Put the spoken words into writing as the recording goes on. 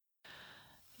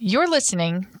You're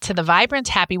listening to the Vibrant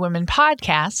Happy Women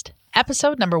podcast,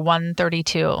 episode number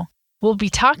 132. We'll be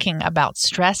talking about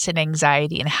stress and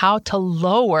anxiety and how to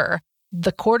lower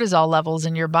the cortisol levels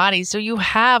in your body so you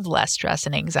have less stress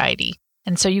and anxiety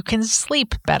and so you can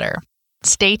sleep better.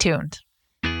 Stay tuned.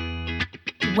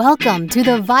 Welcome to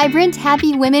the Vibrant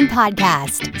Happy Women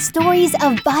podcast. Stories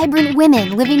of vibrant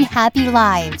women living happy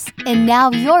lives. And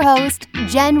now your host,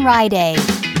 Jen Ryday.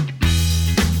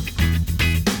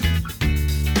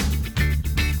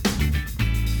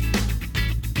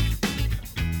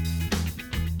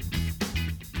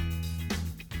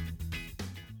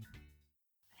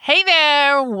 Hey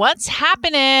there, what's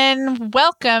happening?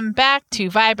 Welcome back to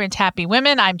Vibrant Happy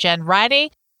Women. I'm Jen Ryday.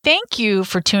 Thank you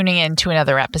for tuning in to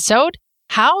another episode.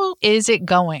 How is it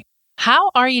going? How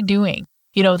are you doing?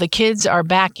 You know, the kids are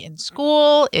back in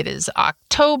school. It is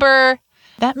October.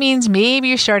 That means maybe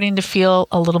you're starting to feel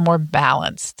a little more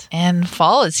balanced. And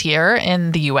fall is here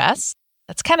in the US.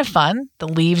 That's kind of fun. The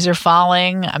leaves are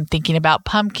falling. I'm thinking about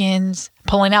pumpkins,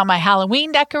 pulling out my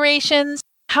Halloween decorations.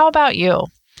 How about you?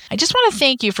 I just want to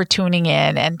thank you for tuning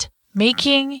in and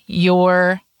making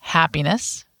your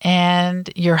happiness and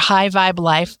your high vibe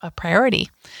life a priority.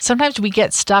 Sometimes we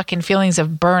get stuck in feelings of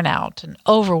burnout and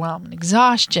overwhelm and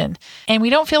exhaustion, and we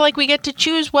don't feel like we get to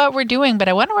choose what we're doing. But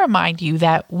I want to remind you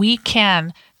that we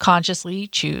can consciously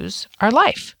choose our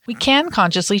life. We can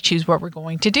consciously choose what we're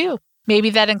going to do.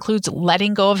 Maybe that includes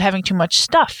letting go of having too much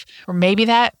stuff, or maybe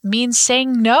that means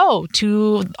saying no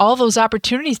to all those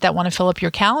opportunities that want to fill up your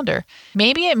calendar.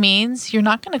 Maybe it means you're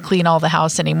not going to clean all the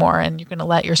house anymore and you're going to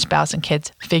let your spouse and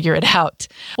kids figure it out.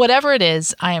 Whatever it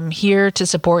is, I am here to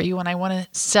support you and I want to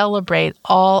celebrate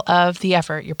all of the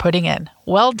effort you're putting in.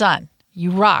 Well done.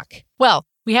 You rock. Well,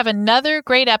 we have another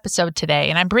great episode today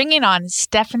and I'm bringing on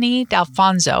Stephanie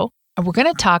Dalfonzo and we're going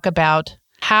to talk about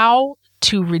how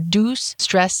to reduce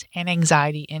stress and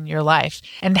anxiety in your life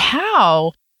and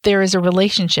how there is a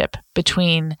relationship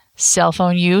between cell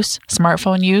phone use,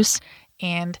 smartphone use,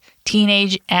 and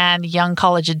teenage and young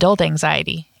college adult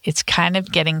anxiety. It's kind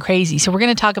of getting crazy. So we're going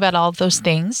to talk about all of those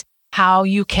things, how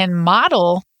you can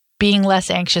model being less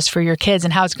anxious for your kids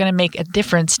and how it's going to make a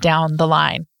difference down the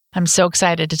line. I'm so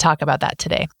excited to talk about that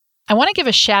today. I want to give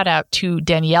a shout out to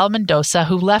Danielle Mendoza,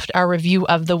 who left our review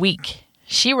of the week.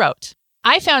 She wrote,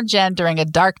 I found Jen during a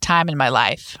dark time in my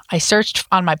life. I searched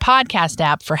on my podcast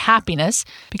app for happiness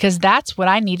because that's what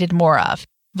I needed more of.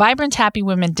 Vibrant Happy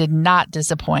Women did not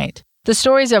disappoint. The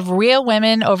stories of real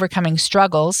women overcoming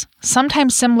struggles,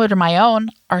 sometimes similar to my own,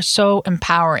 are so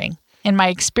empowering. And my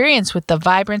experience with the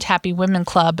Vibrant Happy Women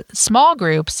Club small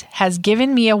groups has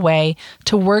given me a way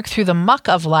to work through the muck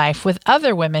of life with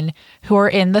other women who are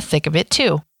in the thick of it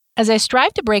too. As I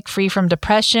strive to break free from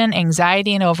depression,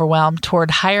 anxiety, and overwhelm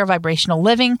toward higher vibrational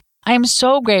living, I am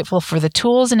so grateful for the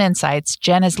tools and insights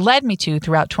Jen has led me to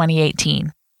throughout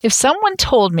 2018. If someone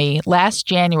told me last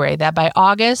January that by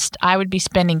August I would be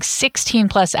spending 16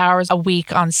 plus hours a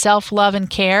week on self-love and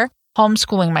care,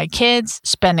 homeschooling my kids,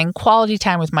 spending quality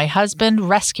time with my husband,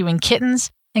 rescuing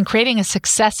kittens, and creating a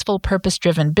successful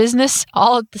purpose-driven business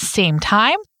all at the same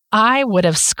time, I would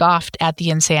have scoffed at the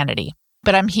insanity.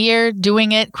 But I'm here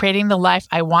doing it, creating the life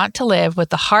I want to live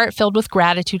with a heart filled with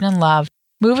gratitude and love,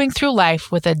 moving through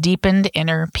life with a deepened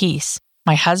inner peace.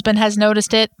 My husband has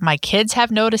noticed it, my kids have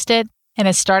noticed it, and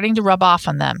it's starting to rub off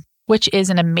on them, which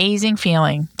is an amazing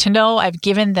feeling to know I've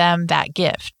given them that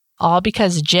gift, all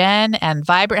because Jen and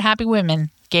Vibrant Happy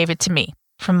Women gave it to me.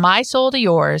 From my soul to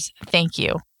yours, thank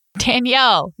you.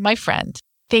 Danielle, my friend,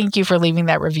 thank you for leaving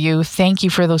that review. Thank you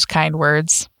for those kind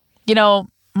words. You know,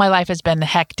 my life has been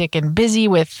hectic and busy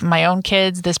with my own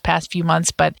kids this past few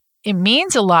months, but it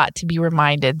means a lot to be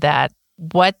reminded that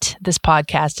what this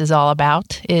podcast is all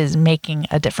about is making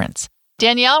a difference.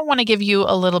 Danielle, I want to give you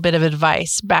a little bit of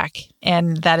advice back,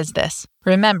 and that is this.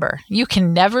 Remember, you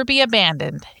can never be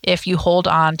abandoned if you hold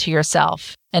on to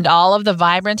yourself, and all of the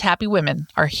Vibrant Happy Women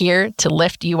are here to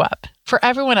lift you up. For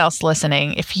everyone else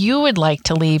listening, if you would like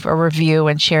to leave a review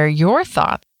and share your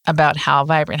thoughts about how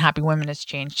Vibrant Happy Women has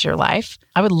changed your life,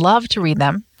 I would love to read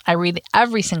them. I read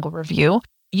every single review.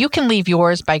 You can leave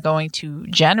yours by going to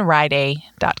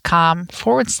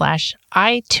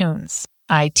jenryday.com/iTunes,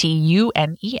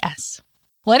 ITUNES.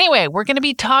 Well, anyway, we're going to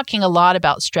be talking a lot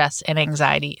about stress and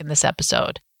anxiety in this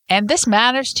episode. And this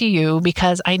matters to you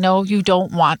because I know you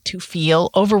don't want to feel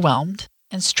overwhelmed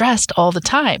and stressed all the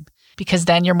time, because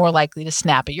then you're more likely to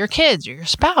snap at your kids or your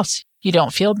spouse. You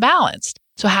don't feel balanced.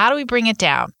 So how do we bring it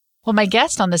down? Well, my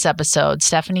guest on this episode,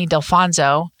 Stephanie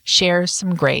Dalfonzo, shares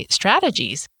some great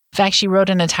strategies. In fact, she wrote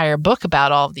an entire book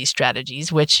about all of these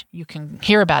strategies, which you can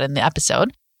hear about in the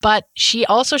episode. But she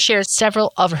also shares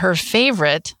several of her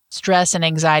favorite stress and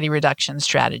anxiety reduction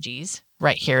strategies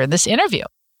right here in this interview.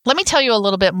 Let me tell you a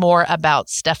little bit more about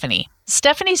Stephanie.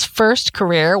 Stephanie's first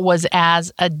career was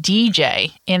as a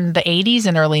DJ in the 80s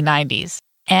and early 90s.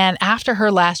 And after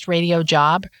her last radio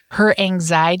job, her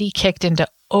anxiety kicked into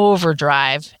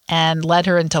overdrive and led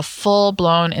her into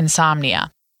full-blown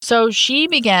insomnia. So she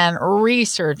began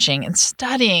researching and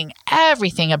studying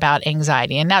everything about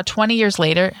anxiety. And now 20 years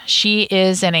later, she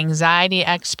is an anxiety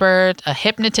expert, a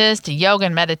hypnotist, a yoga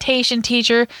and meditation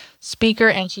teacher, speaker,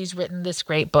 and she's written this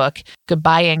great book,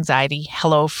 Goodbye Anxiety,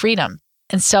 Hello Freedom.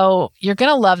 And so you're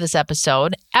going to love this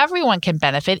episode. Everyone can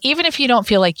benefit, even if you don't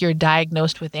feel like you're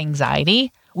diagnosed with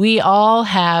anxiety. We all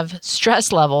have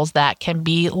stress levels that can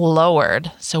be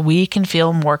lowered so we can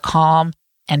feel more calm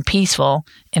and peaceful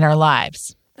in our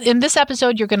lives. In this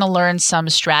episode, you're going to learn some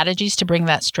strategies to bring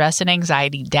that stress and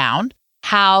anxiety down,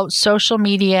 how social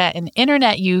media and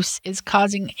internet use is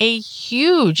causing a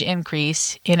huge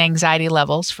increase in anxiety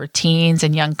levels for teens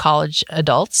and young college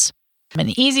adults,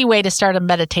 an easy way to start a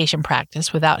meditation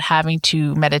practice without having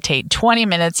to meditate 20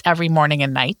 minutes every morning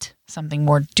and night, something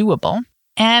more doable,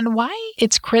 and why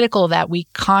it's critical that we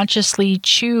consciously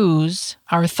choose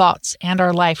our thoughts and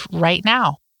our life right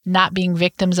now, not being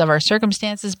victims of our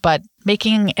circumstances, but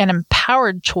making an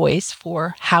empowered choice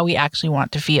for how we actually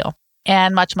want to feel,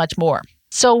 and much, much more.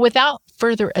 So without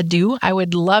further ado, I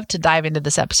would love to dive into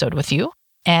this episode with you,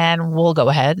 and we'll go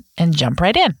ahead and jump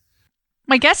right in.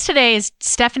 My guest today is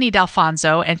Stephanie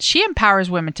Dalfonzo, and she empowers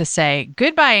women to say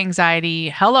goodbye anxiety,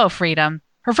 hello freedom.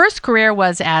 Her first career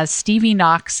was as Stevie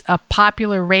Knox, a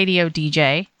popular radio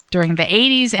DJ during the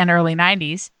 80s and early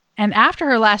 90s. And after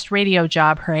her last radio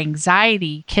job, her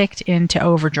anxiety kicked into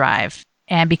overdrive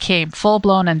and became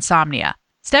full-blown insomnia.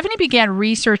 Stephanie began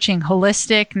researching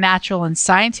holistic, natural, and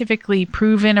scientifically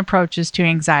proven approaches to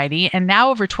anxiety. And now,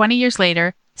 over 20 years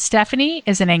later, Stephanie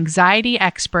is an anxiety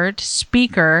expert,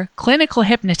 speaker, clinical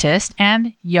hypnotist,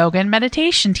 and yoga and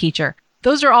meditation teacher.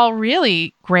 Those are all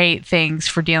really great things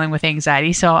for dealing with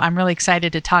anxiety. So I'm really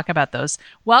excited to talk about those.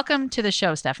 Welcome to the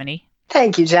show, Stephanie.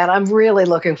 Thank you, Jen. I'm really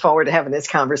looking forward to having this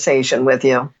conversation with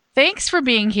you. Thanks for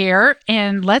being here.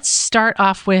 And let's start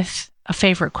off with a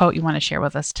favorite quote you want to share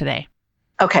with us today.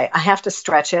 Okay, I have to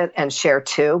stretch it and share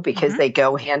two because they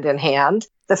go hand in hand.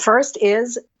 The first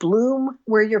is bloom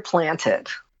where you're planted.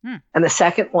 And the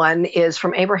second one is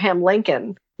from Abraham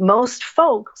Lincoln. Most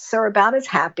folks are about as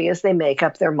happy as they make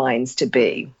up their minds to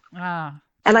be. And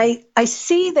I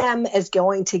see them as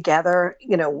going together,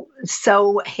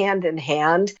 so hand in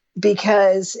hand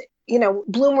because,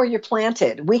 bloom where you're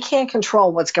planted. We can't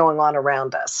control what's going on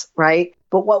around us, right?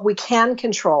 But what we can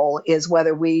control is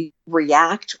whether we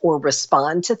react or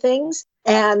respond to things.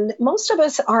 And most of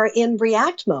us are in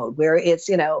react mode where it's,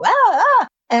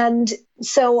 And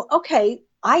so, okay,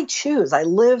 I choose. I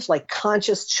live like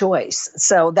conscious choice.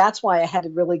 So that's why I had to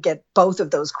really get both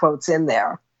of those quotes in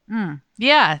there.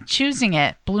 Yeah, choosing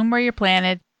it. Bloom where you're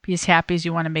planted. Be as happy as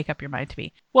you want to make up your mind to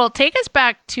be. Well, take us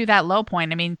back to that low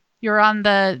point. I mean, you're on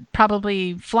the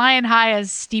probably flying high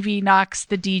as Stevie Knox,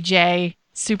 the DJ,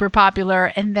 super popular,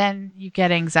 and then you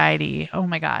get anxiety. Oh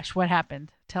my gosh, what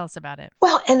happened? Tell us about it.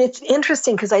 Well, and it's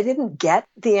interesting because I didn't get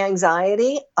the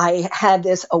anxiety. I had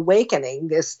this awakening,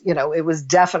 it was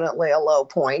definitely a low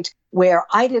point where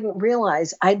I didn't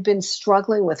realize I'd been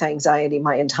struggling with anxiety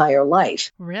my entire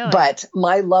life. Really? But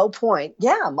my low point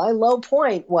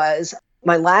was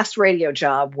my last radio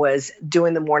job was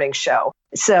doing the morning show.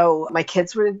 So my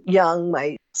kids were young.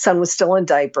 My son was still in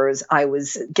diapers. I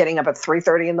was getting up at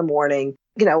 3:30 in the morning.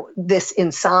 This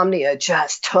insomnia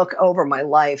just took over my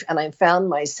life. And I found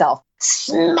myself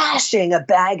smashing a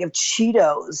bag of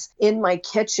Cheetos in my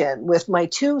kitchen with my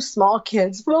two small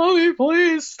kids. Mommy,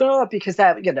 please stop. Because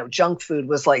that, junk food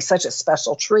was like such a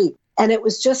special treat. And it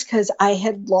was just because I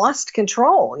had lost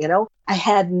control. I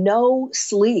had no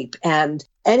sleep. And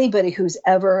anybody who's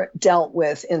ever dealt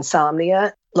with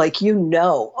insomnia,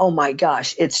 oh my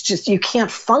gosh, it's just, you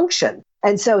can't function.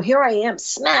 And so here I am,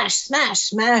 smash, smash,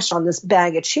 smash on this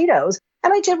bag of Cheetos.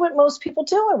 And I did what most people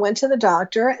do. I went to the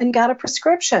doctor and got a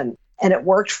prescription. And it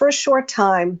worked for a short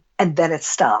time. And then it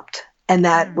stopped. And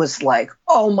that was like,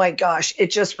 oh my gosh,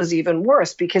 it just was even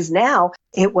worse because now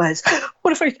it was,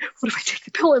 what if I take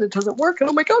the pill and it doesn't work? And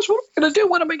oh my gosh, what am I going to do?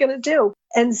 What am I going to do?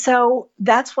 And so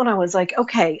that's when I was like,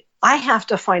 okay, I have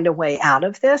to find a way out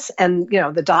of this. And,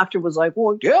 the doctor was like,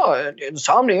 well, yeah,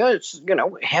 insomnia, it's,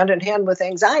 hand in hand with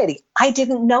anxiety. I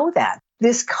didn't know that.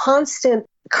 This constant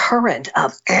current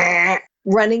of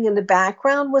running in the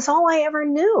background was all I ever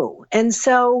knew. And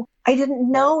so I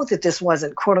didn't know that this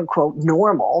wasn't quote unquote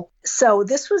normal. So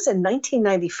this was in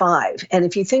 1995. And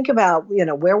if you think about,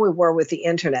 where we were with the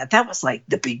internet, that was like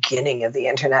the beginning of the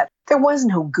internet. There was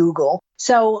no Google.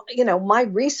 So, my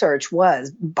research was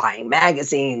buying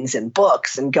magazines and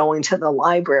books and going to the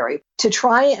library to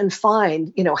try and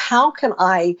find, how can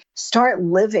I start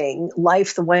living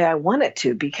life the way I wanted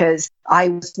to? Because I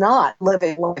was not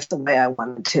living life the way I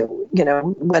wanted to.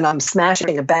 When I'm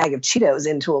smashing a bag of Cheetos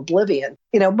into oblivion,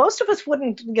 most of us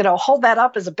wouldn't, hold that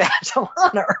up as a badge of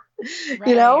honor,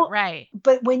 Right.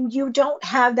 But when you don't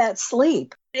have that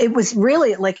sleep, it was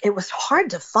really it was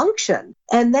hard to function.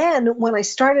 And then when I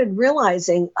started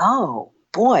realizing, oh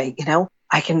boy,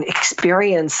 I can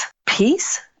experience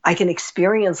peace. I can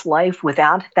experience life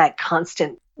without that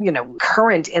constant,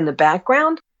 current in the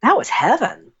background. That was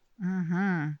heaven.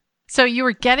 Mm-hmm. So you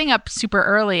were getting up super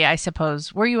early, I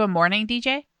suppose. Were you a morning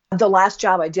DJ? The last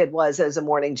job I did was as a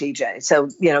morning DJ. So,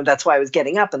 that's why I was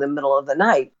getting up in the middle of the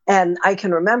night. And I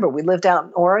can remember we lived out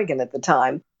in Oregon at the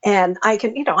time. And I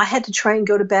had to try and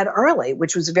go to bed early,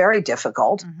 which was very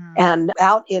difficult. Mm-hmm. And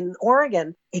out in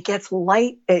Oregon, it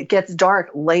gets dark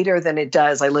later than it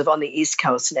does. I live on the East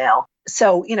Coast now.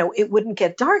 So, it wouldn't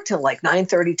get dark till like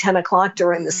 9:30, 10 o'clock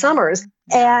during the summers.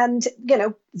 And,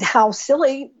 how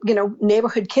silly,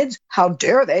 neighborhood kids, how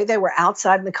dare they? They were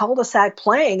outside in the cul-de-sac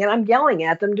playing and I'm yelling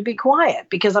at them to be quiet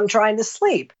because I'm trying to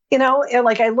sleep.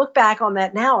 I look back on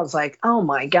that now, it's like, oh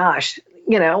my gosh,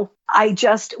 I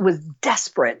just was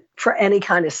desperate for any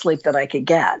kind of sleep that I could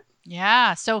get.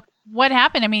 Yeah. So what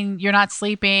happened? I mean, you're not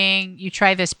sleeping. You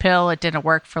try this pill. It didn't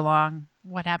work for long.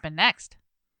 What happened next?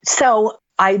 So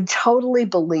I totally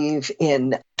believe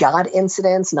in God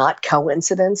incidents, not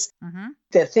coincidence. Mm-hmm.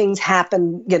 That things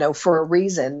happen, for a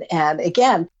reason. And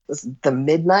again, it was the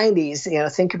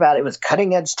mid-90s, think about it, it was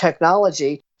cutting edge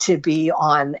technology to be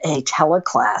on a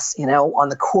teleclass, on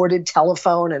the corded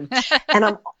telephone. And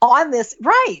I'm on this,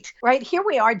 right. Here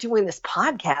we are doing this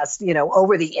podcast,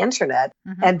 over the internet.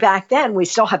 Mm-hmm. And back then we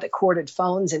still had the corded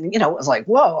phones and, it was like,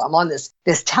 whoa, I'm on this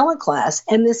teleclass.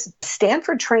 And this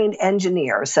Stanford trained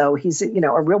engineer, so he's, a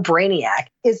real brainiac,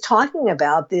 is talking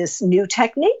about this new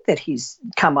technique that he's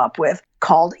come up with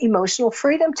called emotional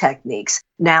freedom techniques.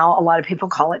 Now, a lot of people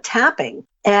call it tapping.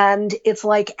 And it's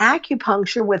like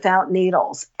acupuncture without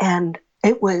needles. And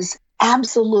it was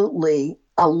absolutely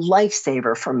a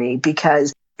lifesaver for me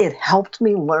because it helped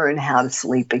me learn how to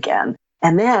sleep again.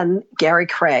 And then Gary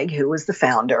Craig, who was the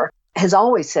founder, has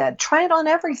always said, try it on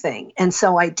everything. And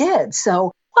so I did.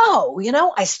 So,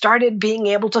 I started being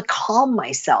able to calm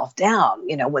myself down.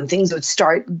 When things would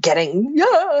start getting,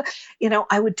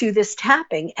 I would do this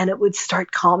tapping and it would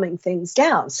start calming things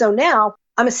down. So now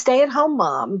I'm a stay-at-home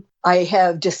mom. I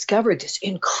have discovered this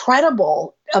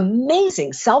incredible,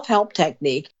 amazing self-help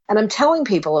technique, and I'm telling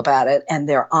people about it, and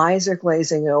their eyes are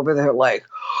glazing over. They're like,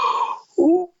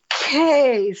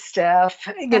 okay, Steph,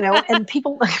 and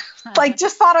people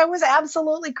just thought I was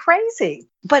absolutely crazy,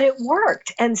 but it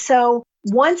worked. And so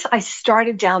once I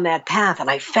started down that path and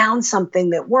I found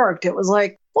something that worked, it was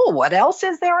like, well, what else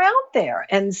is there out there?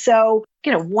 And so,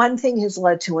 one thing has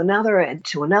led to another and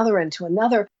to another and to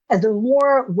another. And the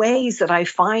more ways that I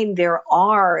find there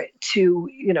are to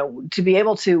be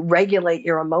able to regulate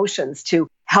your emotions, to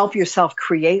help yourself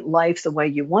create life the way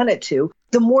you want it to,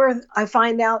 the more I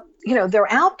find out,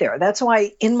 they're out there. That's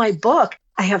why in my book,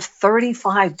 I have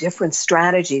 35 different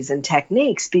strategies and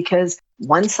techniques because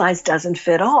one size doesn't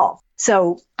fit all.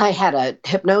 So I had a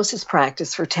hypnosis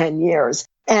practice for 10 years,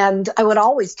 and I would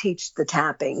always teach the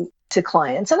tapping to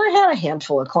clients. And I had a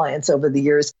handful of clients over the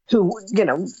years who,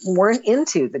 weren't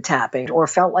into the tapping or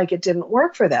felt like it didn't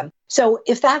work for them. So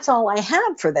if that's all I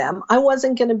had for them, I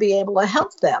wasn't going to be able to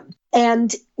help them.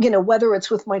 And, whether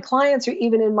it's with my clients or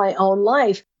even in my own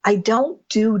life, I don't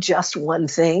do just one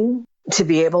thing to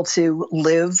be able to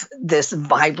live this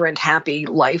vibrant, happy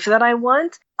life that I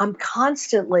want. I'm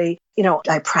constantly,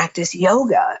 I practice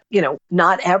yoga,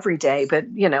 not every day, but,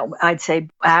 I'd say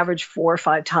average 4 or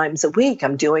 5 times a week.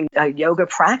 I'm doing a yoga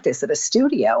practice at a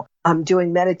studio. I'm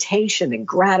doing meditation and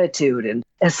gratitude and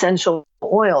essential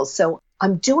oils. So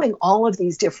I'm doing all of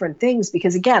these different things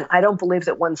because, again, I don't believe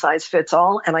that one size fits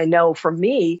all. And I know for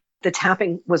me, the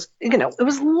tapping was, it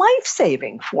was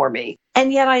life-saving for me.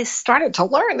 And yet I started to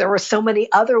learn there were so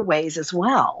many other ways as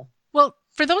well. Well,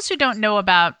 for those who don't know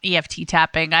about EFT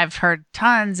tapping, I've heard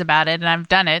tons about it and I've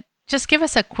done it. Just give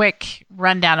us a quick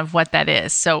rundown of what that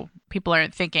is so people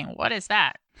aren't thinking, what is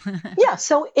that? Yeah,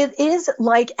 so it is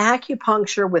like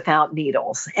acupuncture without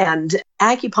needles. And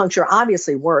acupuncture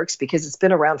obviously works because it's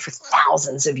been around for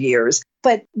thousands of years.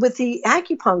 But with the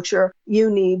acupuncture,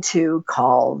 you need to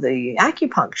call the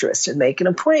acupuncturist and make an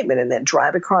appointment and then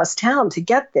drive across town to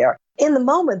get there. in the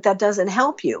moment, that doesn't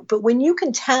help you. But when you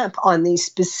can tap on these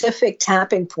specific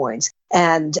tapping points,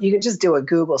 and you can just do a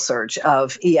Google search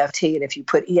of EFT. And if you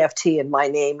put EFT and my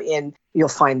name in, you'll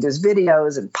find there's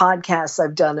videos and podcasts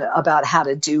I've done about how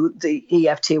to do the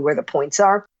EFT, where the points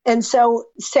are. And so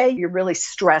say you're really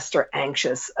stressed or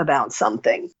anxious about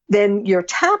something, then you're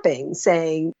tapping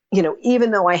saying,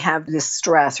 even though I have this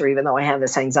stress or even though I have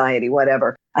this anxiety,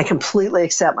 whatever, I completely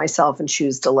accept myself and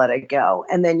choose to let it go.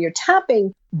 And then you're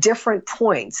tapping different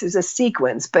points. There's a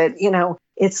sequence, but you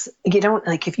don't,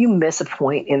 like, if you miss a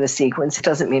point in the sequence, it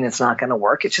doesn't mean it's not going to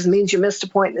work. It just means you missed a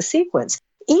point in the sequence.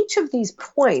 Each of these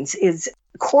points is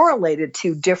correlated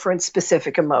to different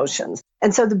specific emotions.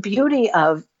 And so the beauty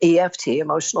of EFT,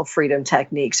 emotional freedom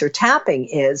techniques, or tapping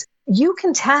is you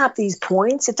can tap these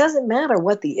points. It doesn't matter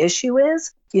what the issue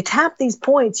is. You tap these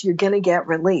points, you're going to get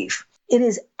relief. It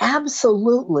is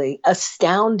absolutely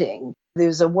astounding.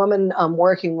 There's a woman I'm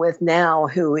working with now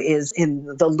who is in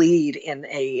the lead in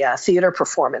a theater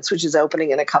performance, which is opening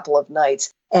in a couple of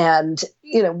nights. And,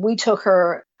 we took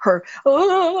her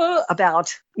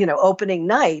about, opening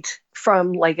night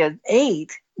from like an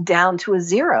 8 down to a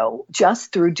 0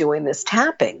 just through doing this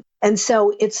tapping. And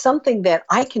so it's something that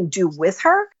I can do with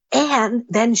her, and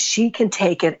then she can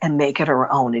take it and make it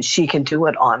her own, and she can do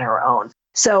it on her own.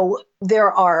 So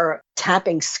there are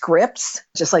tapping scripts,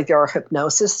 just like there are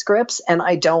hypnosis scripts, and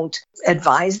I don't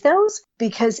advise those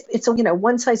because it's a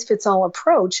one size fits all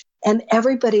approach. And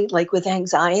everybody, like with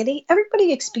anxiety,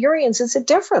 everybody experiences it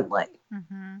differently.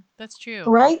 Mm-hmm. That's true.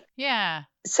 Right? Yeah.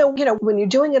 So, when you're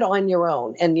doing it on your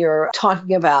own and you're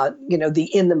talking about, the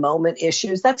in the moment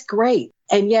issues, that's great.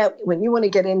 And yet when you want to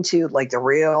get into like the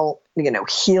real,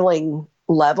 healing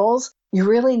levels, you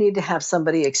really need to have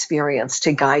somebody experienced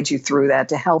to guide you through that,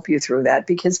 to help you through that.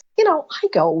 Because,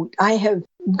 I have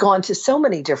gone to so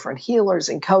many different healers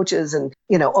and coaches and,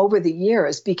 over the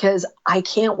years, because I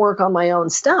can't work on my own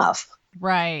stuff.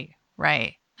 Right.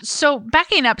 So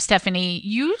backing up, Stephanie,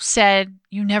 you said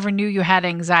you never knew you had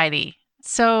anxiety.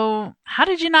 So how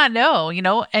did you not know,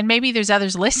 and maybe there's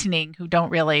others listening who don't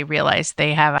really realize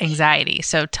they have anxiety.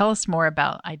 So tell us more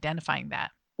about identifying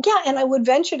that. Yeah. And I would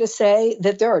venture to say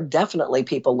that there are definitely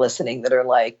people listening that are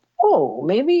like, oh,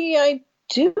 maybe I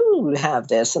do have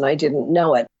this and I didn't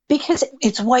know it, because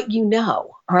it's what you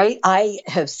know, right? I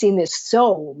have seen this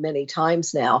so many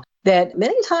times now that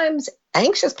many times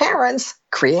anxious parents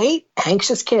create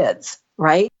anxious kids,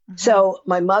 right? Mm-hmm. So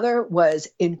my mother was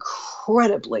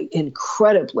incredibly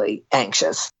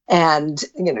anxious. And,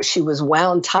 she was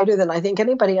wound tighter than I think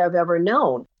anybody I've ever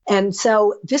known. And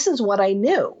so this is what I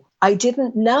knew. I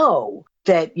didn't know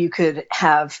that you could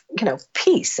have,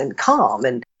 peace and calm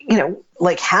and,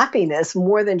 like happiness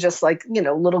more than just like,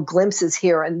 little glimpses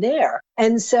here and there.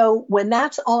 And so when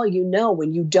that's all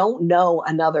when you don't know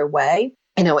another way,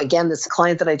 again, this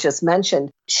client that I just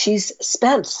mentioned, she's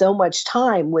spent so much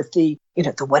time with the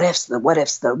what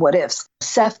ifs.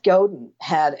 Seth Godin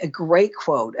had a great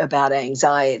quote about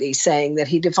anxiety, saying that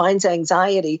he defines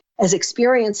anxiety as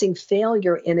experiencing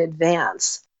failure in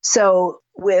advance. So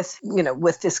with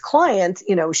this client,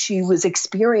 she was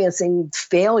experiencing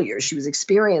failure. She was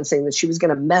experiencing that she was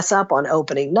going to mess up on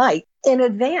opening night in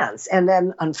advance. And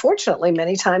then unfortunately,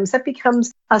 many times that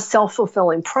becomes a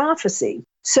self-fulfilling prophecy.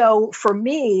 So for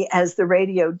me as the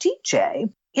radio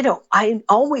DJ, I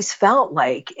always felt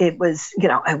like it was,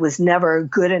 I was never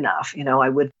good enough. I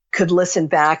could listen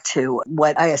back to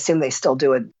what I assume they still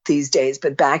do it these days.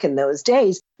 But back in those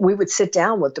days, we would sit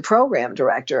down with the program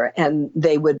director and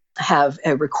they would have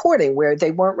a recording where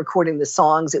they weren't recording the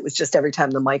songs. It was just every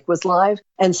time the mic was live.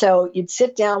 And so you'd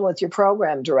sit down with your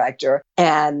program director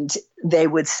and they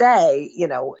would say,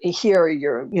 here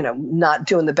you're, not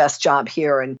doing the best job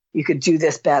here and you could do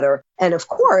this better. And of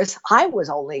course, I was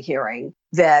only hearing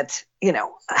that,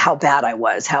 how bad I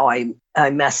was, how I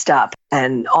messed up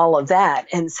and all of that.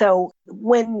 And so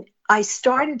when I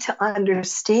started to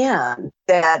understand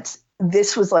that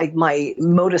this was like my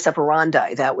modus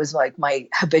operandi, that was like my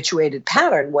habituated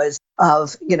pattern was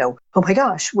of, oh my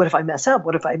gosh, what if I mess up?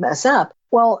 What if I mess up?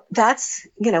 Well, that's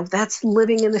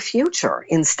living in the future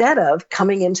instead of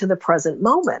coming into the present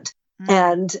moment. Mm-hmm.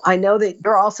 And I know that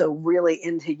you're also really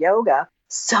into yoga.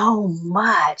 So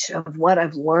much of what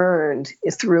I've learned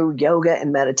is through yoga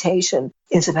and meditation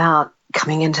is about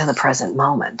coming into the present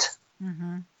moment.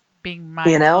 Mm-hmm. Being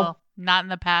mindful, not in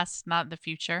the past, not in the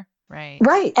future. Right.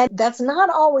 Right. And that's not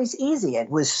always easy. It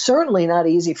was certainly not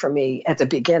easy for me at the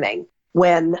beginning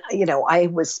when, I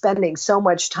was spending so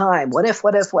much time. What if?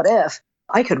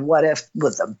 I could what if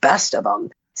with the best of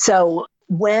them. So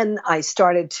when I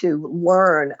started to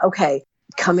learn, okay,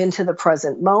 come into the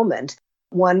present moment,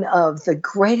 one of the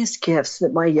greatest gifts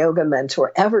that my yoga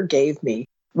mentor ever gave me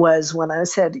was when I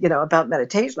said, about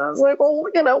meditation. I was like, well,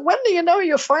 when do you know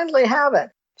you finally have it?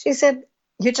 She said,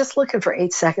 you're just looking for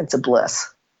 8 seconds of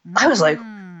bliss. I was like,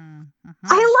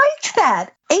 I liked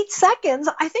that. 8 seconds.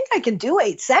 I think I can do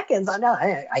 8 seconds. I know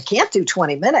I can't do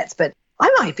 20 minutes, but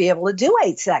I might be able to do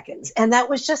 8 seconds. And that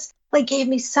was just gave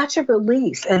me such a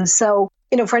relief. And so,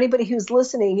 for anybody who's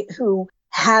listening who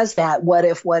has that what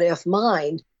if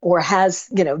mind, or has,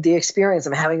 the experience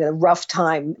of having a rough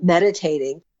time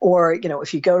meditating, or,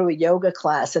 if you go to a yoga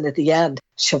class and at the end,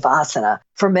 Shavasana,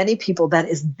 for many people, that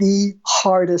is the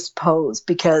hardest pose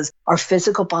because our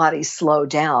physical bodies slow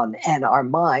down and our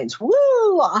minds,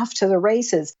 off to the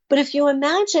races. But if you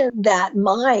imagine that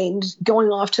mind going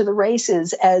off to the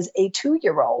races as a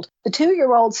 2-year-old, the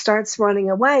 2-year-old starts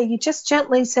running away, you just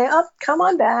gently say, oh, come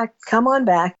on back, come on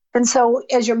back. And so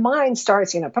as your mind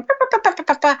starts, you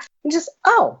just,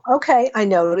 oh, okay, I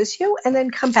notice you. And then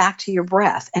come back to your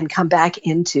breath and come back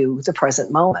into the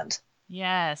present moment.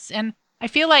 Yes. And I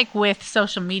feel like with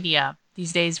social media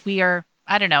these days, we are,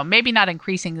 I don't know, maybe not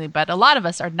increasingly, but a lot of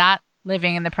us are not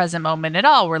living in the present moment at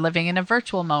all. We're living in a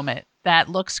virtual moment that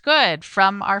looks good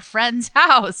from our friend's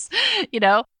house,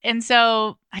 And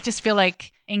so I just feel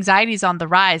like anxiety is on the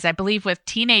rise. I believe with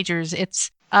teenagers,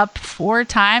 it's up 4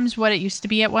 times what it used to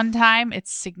be at one time.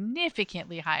 It's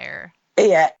significantly higher.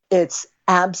 Yeah, it's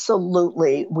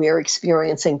absolutely, we're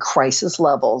experiencing crisis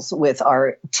levels with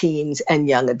our teens and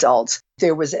young adults.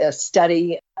 There was a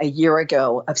study a year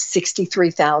ago of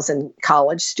 63,000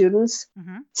 college students.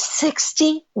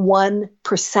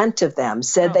 61% of them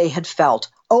said they had felt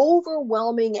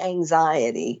overwhelming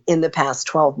anxiety in the past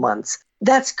 12 months.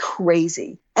 That's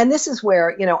crazy. And this is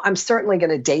where, I'm certainly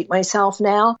going to date myself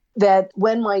now, that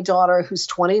when my daughter, who's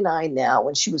 29 now,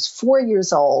 when she was 4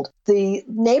 years old, the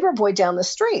neighbor boy down the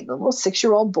street, the little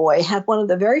 6-year-old boy, had one of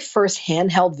the very first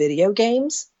handheld video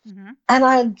games. And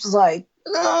I was like,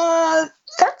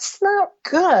 that's not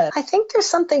good. I think there's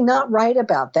something not right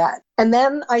about that. And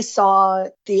then I saw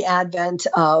the advent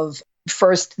of,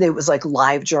 first, there was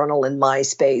LiveJournal in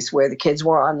MySpace where the kids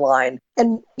were online.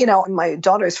 And, my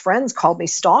daughter's friends called me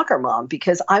stalker mom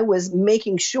because I was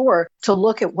making sure to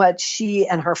look at what she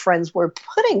and her friends were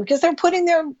putting, because they're putting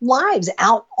their lives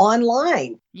out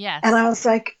online. Yes. And I was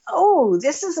like, oh,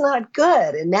 this is not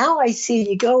good. And now I see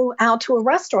you go out to a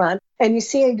restaurant and you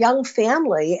see a young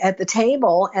family at the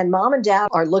table and mom and dad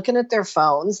are looking at their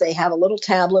phones. They have a little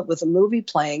tablet with a movie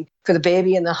playing for the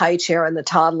baby in the high chair and the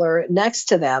toddler next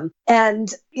to them.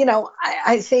 And,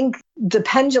 I think the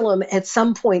pendulum at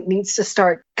some point needs to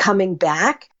start coming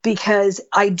back, because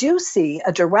I do see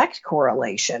a direct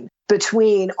correlation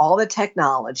between all the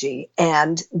technology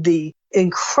and the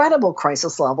incredible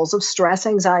crisis levels of stress,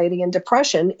 anxiety, and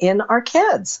depression in our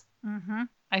kids.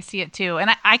 I see it too.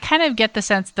 And I kind of get the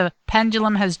sense the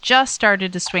pendulum has just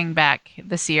started to swing back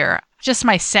this year. Just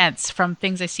my sense from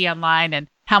things I see online and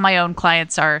how my own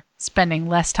clients are spending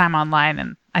less time online.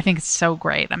 And I think it's so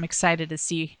great. I'm excited to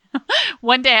see.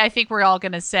 One day I think we're all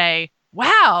going to say,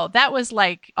 wow, that was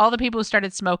like all the people who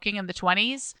started smoking in the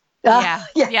 20s. Yeah.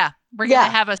 We're going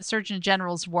to have a Surgeon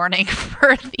General's warning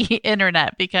for the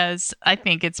internet because I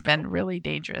think it's been really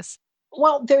dangerous.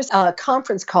 Well, there's a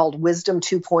conference called Wisdom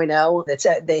 2.0 that's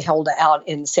they hold out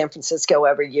in San Francisco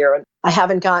every year. And I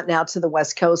haven't gotten out to the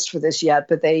West Coast for this yet,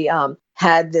 but they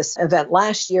had this event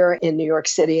last year in New York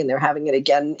City, and they're having it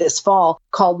again this fall,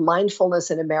 called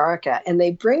Mindfulness in America. And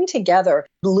they bring together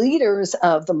leaders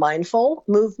of the mindful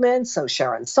movement, so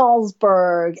Sharon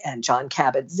Salzberg and John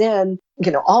Kabat-Zinn,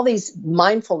 all these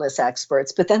mindfulness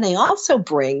experts, but then they also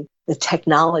bring the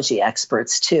technology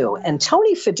experts too. And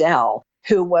Tony Fadell,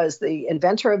 who was the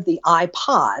inventor of the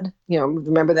iPod,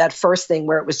 remember that first thing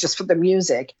where it was just for the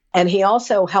music. And he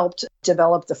also helped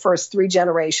develop the first 3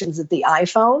 generations of the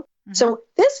iPhone. So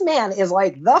this man is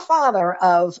like the father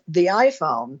of the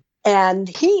iPhone. And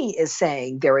he is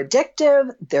saying they're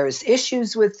addictive. There's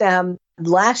issues with them.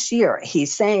 Last year,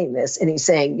 he's saying this, and he's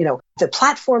saying, the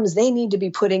platforms, they need to be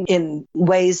putting in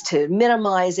ways to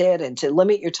minimize it and to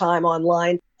limit your time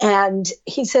online. And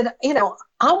he said,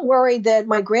 I'm worried that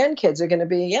my grandkids are going to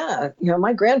be,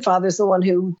 my grandfather's the one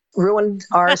who ruined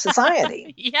our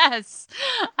society. Yes.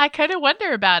 I kind of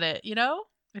wonder about it,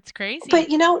 It's crazy. But,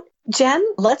 Jen,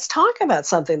 let's talk about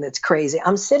something that's crazy.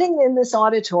 I'm sitting in this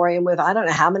auditorium with, I don't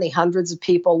know how many hundreds of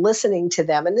people listening to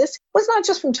them. And this was not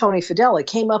just from Tony Fadell. It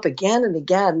came up again and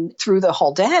again through the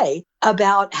whole day.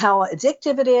 about how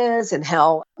addictive it is and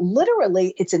how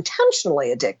literally it's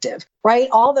intentionally addictive, right?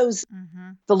 All those,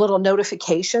 the little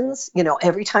notifications,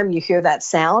 every time you hear that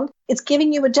sound, it's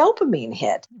giving you a dopamine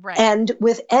hit. Right. And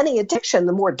with any addiction,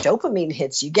 the more dopamine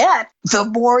hits you get, the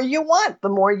more you want, the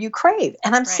more you crave.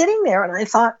 And I'm sitting there and I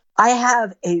thought, I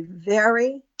have a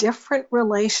very different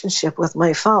relationship with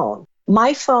my phone.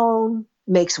 My phone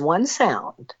makes one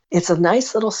sound. It's a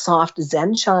nice little soft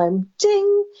Zen chime,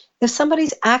 ding, if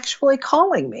somebody's actually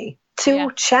calling me to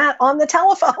chat on the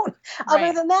telephone.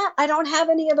 Other than that, I don't have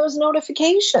any of those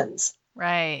notifications.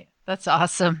 Right. That's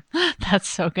awesome. That's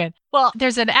so good. Well,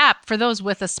 there's an app for those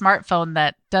with a smartphone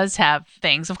that does have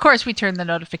things. Of course, we turn the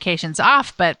notifications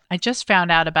off, but I just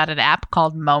found out about an app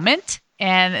called Moment,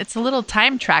 and it's a little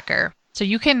time tracker. So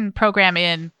you can program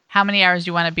in how many hours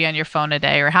you want to be on your phone a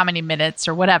day or how many minutes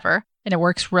or whatever. And it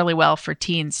works really well for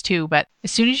teens too. But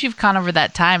as soon as you've gone over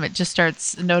that time, it just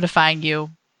starts notifying you,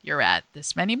 you're at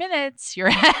this many minutes,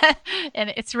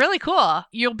 and it's really cool.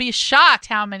 You'll be shocked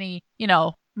how many,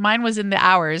 mine was in the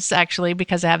hours actually,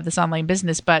 because I have this online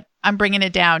business, but I'm bringing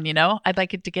it down, I'd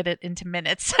like it to get it into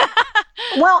minutes.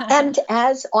 Well, and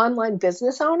as online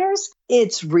business owners,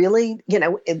 it's really,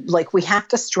 like we have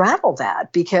to straddle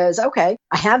that because, okay,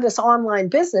 I have this online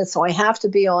business, so I have to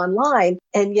be online.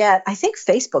 And yet I think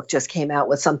Facebook just came out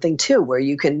with something too, where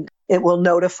it will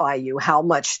notify you how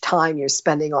much time you're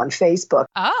spending on Facebook,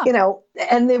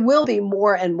 and there will be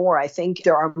more and more. I think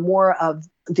there are more of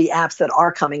the apps that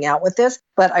are coming out with this,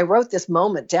 but I wrote this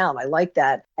Moment down. I like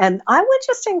that. And I would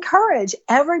just encourage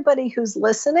everybody who's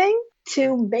listening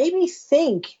to maybe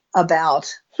think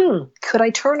about, could I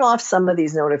turn off some of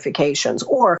these notifications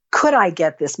or could I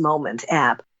get this Moment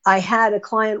app? I had a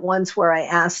client once where I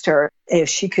asked her if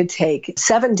she could take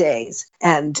 7 days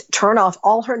and turn off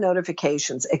all her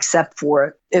notifications except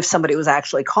for if somebody was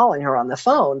actually calling her on the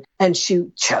phone. And she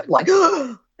like,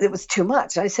 it was too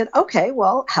much. I said, okay,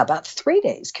 well, how about 3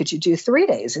 days? Could you do 3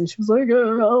 days? And she was like,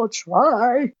 I'll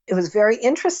try. It was very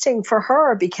interesting for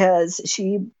her because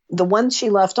the one she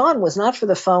left on was not for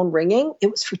the phone ringing. It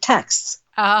was for texts.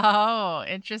 Oh,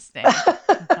 interesting.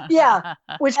 Yeah,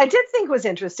 which I did think was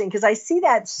interesting because I see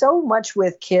that so much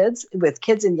with kids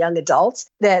and young adults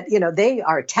that, they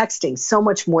are texting so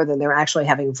much more than they're actually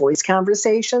having voice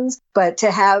conversations. But to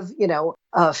have,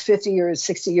 a 50 or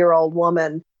 60-year-old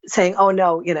woman saying, oh,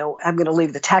 no, I'm going to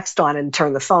leave the text on and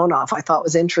turn the phone off, I thought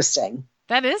was interesting.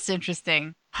 That is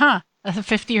interesting. Huh. A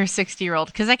 50 or 60-year-old,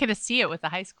 because I could see it with a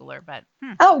high schooler, but.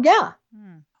 Oh, yeah.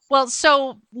 Well,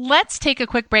 so let's take a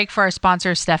quick break for our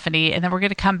sponsor, Stephanie, and then we're going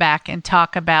to come back and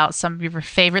talk about some of your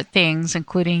favorite things,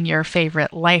 including your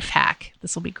favorite life hack.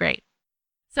 This will be great.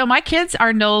 So my kids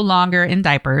are no longer in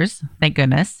diapers, thank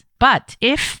goodness. But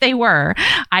if they were,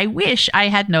 I wish I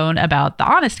had known about The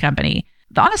Honest Company.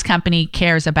 The Honest Company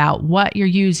cares about what you're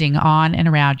using on and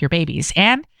around your babies.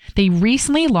 And they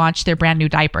recently launched their brand new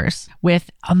diapers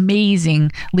with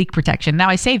amazing leak protection. Now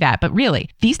I say that, but really,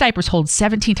 these diapers hold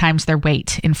 17 times their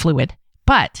weight in fluid.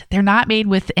 But they're not made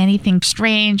with anything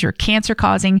strange or cancer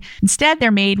causing. Instead,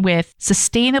 they're made with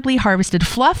sustainably harvested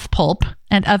fluff pulp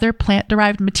and other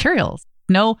plant-derived materials.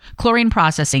 No chlorine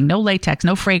processing, no latex,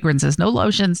 no fragrances, no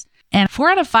lotions. And 4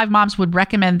 out of 5 moms would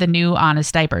recommend the new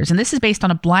Honest diapers. And this is based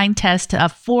on a blind test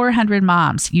of 400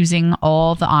 moms using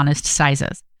all the Honest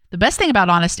sizes. The best thing about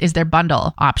Honest is their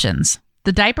bundle options.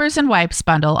 The Diapers and Wipes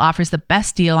bundle offers the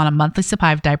best deal on a monthly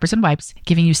supply of diapers and wipes,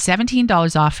 giving you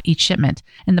 $17 off each shipment.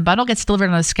 And the bundle gets delivered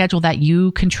on a schedule that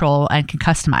you control and can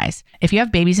customize. If you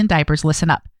have babies in diapers, listen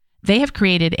up. They have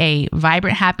created a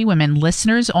Vibrant Happy Women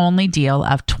listeners-only deal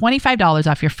of $25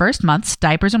 off your first month's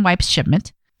diapers and wipes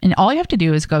shipment. And all you have to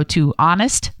do is go to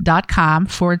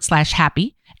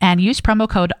honest.com/happy and use promo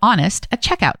code HONEST at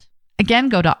checkout. Again,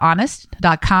 go to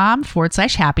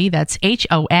honest.com/happy. That's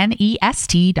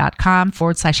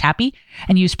HONEST.com/happy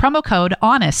and use promo code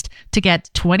HONEST to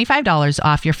get $25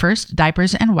 off your first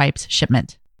diapers and wipes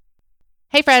shipment.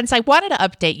 Hey friends, I wanted to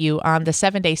update you on the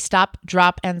 7-day stop,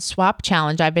 drop, and swap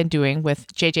challenge I've been doing with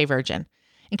JJ Virgin.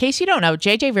 In case you don't know,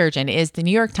 JJ Virgin is the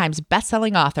New York Times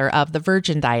bestselling author of The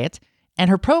Virgin Diet, and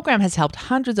her program has helped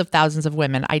hundreds of thousands of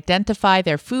women identify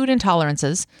their food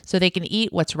intolerances so they can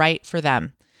eat what's right for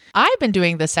them. I've been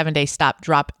doing the 7-day stop,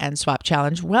 drop, and swap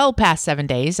challenge well past 7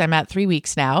 days. I'm at 3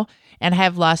 weeks now and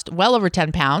have lost well over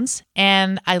 10 pounds.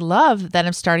 And I love that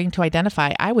I'm starting to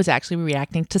identify I was actually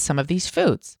reacting to some of these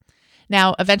foods.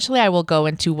 Now, eventually I will go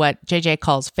into what JJ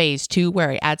calls phase 2,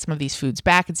 where I add some of these foods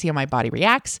back and see how my body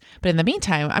reacts. But in the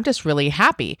meantime, I'm just really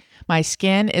happy. My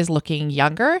skin is looking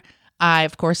younger. I,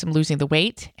 of course, am losing the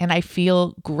weight and I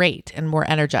feel great and more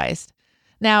energized.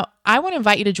 Now, I want to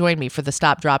invite you to join me for the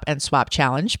Stop, Drop, and Swap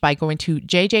Challenge by going to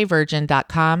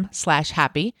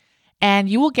jjvirgin.com/happy, and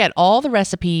you will get all the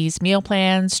recipes, meal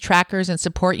plans, trackers, and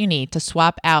support you need to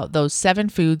swap out those 7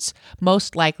 foods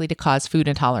most likely to cause food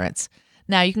intolerance.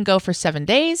 Now, you can go for 7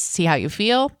 days, see how you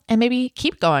feel, and maybe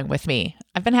keep going with me.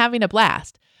 I've been having a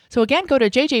blast. So again, go to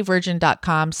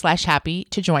jjvirgin.com/happy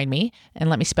to join me. And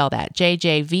let me spell that,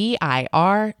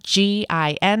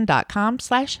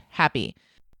 jjvirgin.com/happy.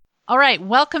 All right,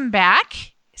 welcome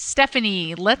back.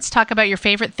 Stephanie, let's talk about your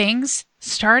favorite things,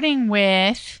 starting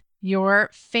with your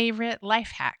favorite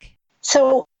life hack.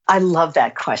 So I love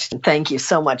that question. Thank you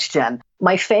so much, Jen.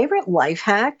 My favorite life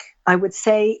hack, I would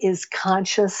say, is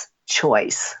conscious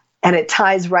choice. And it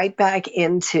ties right back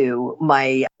into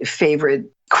my favorite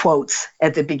quotes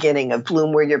at the beginning of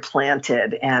Bloom Where You're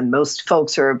Planted. And most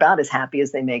folks are about as happy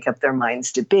as they make up their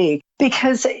minds to be,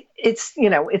 because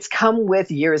it's come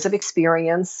with years of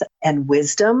experience and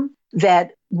wisdom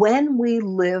that when we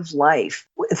live life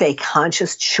with a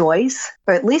conscious choice,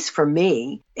 or at least for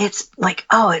me, it's like,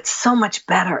 oh, it's so much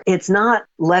better. It's not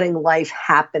letting life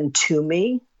happen to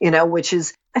me, which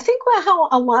is, I think, how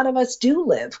a lot of us do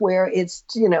live, where it's,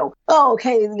 oh,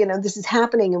 okay, this is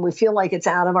happening and we feel like it's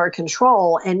out of our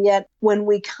control. And yet when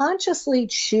we consciously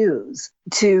choose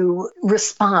to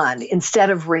respond instead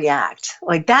of react,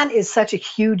 like that is such a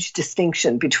huge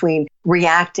distinction between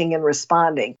reacting and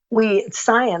responding.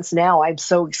 Science now, I'm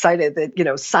so excited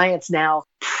that, science now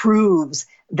proves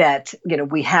that,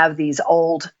 we have these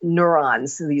old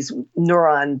neurons, these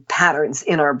neuron patterns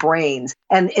in our brains,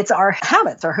 and it's our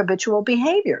habits, our habitual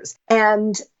behaviors.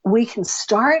 And we can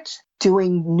start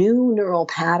doing new neural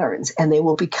patterns and they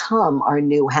will become our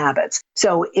new habits.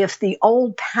 So if the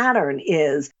old pattern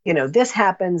is, this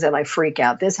happens and I freak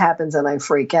out, this happens and I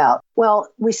freak out. Well,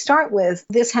 we start with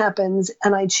this happens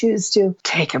and I choose to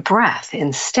take a breath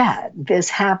instead. This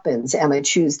happens and I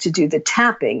choose to do the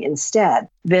tapping instead.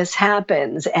 This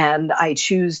happens and I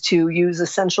choose to use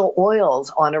essential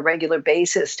oils on a regular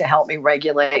basis to help me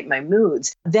regulate my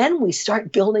moods. Then we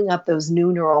start building up those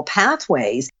new neural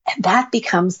pathways, and that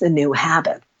becomes the new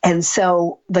habit. And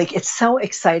so, it's so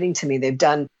exciting to me. They've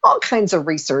done all kinds of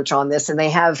research on this, and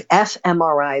they have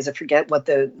fMRIs. I forget what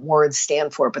the words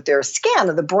stand for, but they're a scan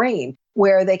of the brain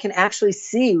where they can actually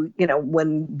see,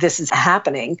 when this is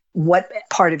happening, what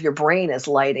part of your brain is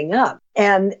lighting up.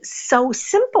 And so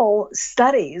simple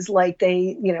studies, like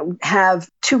they, have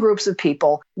 2 groups of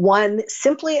people. One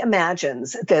simply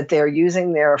imagines that they're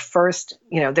using their first,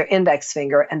 their index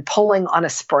finger and pulling on a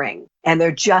spring. And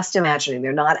they're just imagining,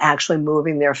 they're not actually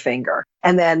moving their finger.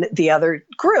 And then the other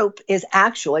group is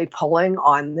actually pulling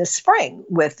on the spring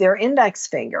with their index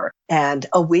finger. And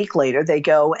a week later, they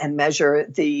go and measure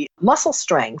the muscle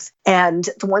strength. And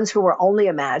the ones who are only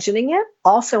imagining it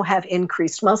also have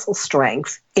increased muscle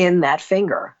strength in that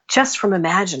finger, just from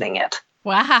imagining it.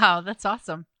 Wow, that's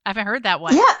awesome. I haven't heard that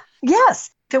one. Yeah, yes.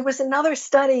 There was another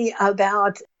study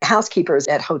about housekeepers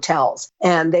at hotels,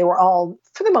 and they were all,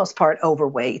 for the most part,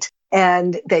 overweight.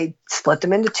 And they split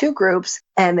them into 2 groups,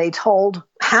 and they told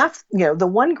half, the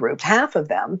one group, half of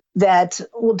them, that,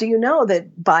 well, do you know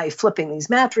that by flipping these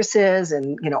mattresses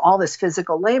and, all this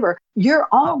physical labor, you're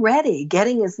already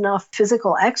getting enough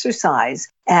physical exercise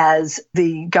as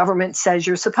the government says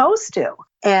you're supposed to.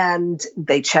 And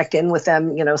they checked in with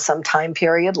them, some time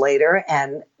period later,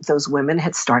 and those women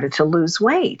had started to lose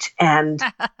weight. And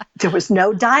there was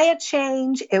no diet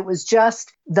change. It was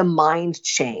just the mind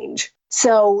change.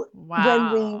 So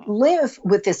when we live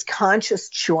with this conscious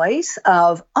choice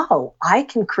of, oh, I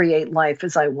can create life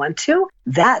as I want to,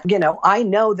 that, I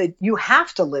know that you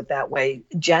have to live that way,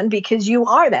 Jen, because you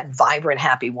are that vibrant,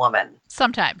 happy woman.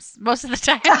 Sometimes, most of the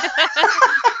time.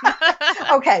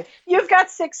 Okay, you've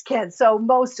got 6 kids, so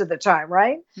most of the time,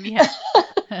 right? Yeah.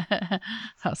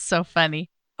 Oh, so funny.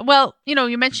 Well,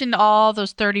 you mentioned all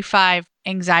those 35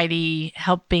 anxiety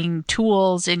helping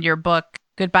tools in your book,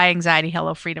 Goodbye Anxiety,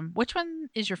 Hello Freedom. Which one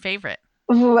is your favorite?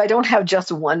 Ooh, I don't have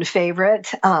just one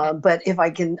favorite, but if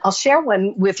I can, I'll share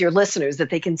one with your listeners that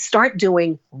they can start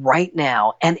doing right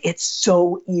now. And it's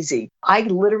so easy. I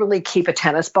literally keep a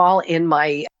tennis ball in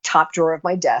my top drawer of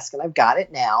my desk, and I've got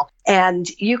it now. And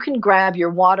you can grab your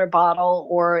water bottle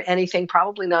or anything,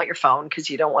 probably not your phone because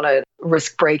you don't want to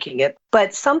risk breaking it,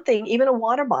 but something, even a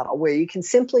water bottle, where you can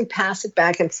simply pass it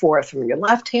back and forth from your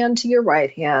left hand to your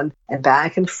right hand and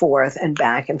back and forth and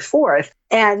back and forth.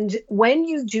 And when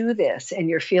you do this and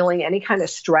you're feeling any kind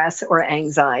of stress or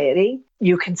anxiety,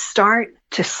 you can start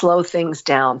to slow things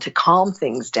down, to calm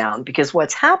things down, because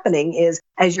what's happening is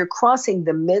as you're crossing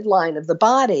the midline of the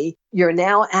body, you're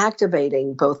now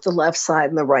activating both the left side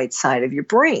and the right side of your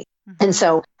brain. And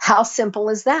so how simple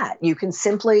is that? You can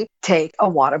simply take a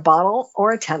water bottle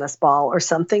or a tennis ball or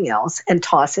something else and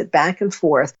toss it back and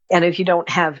forth. And if you don't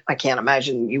have, I can't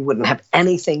imagine you wouldn't have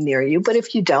anything near you, but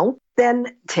if you don't,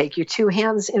 then take your two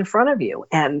hands in front of you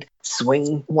and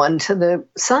swing one to the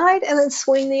side and then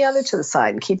swing the other to the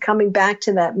side and keep coming back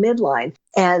to that midline.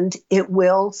 And it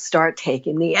will start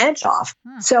taking the edge off.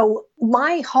 So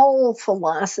my whole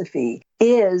philosophy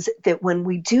is that when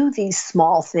we do these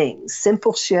small things,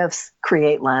 simple shifts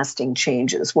create lasting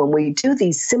changes. When we do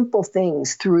these simple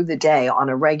things through the day on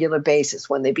a regular basis,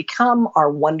 when they become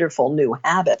our wonderful new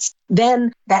habits,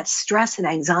 then that stress and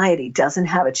anxiety doesn't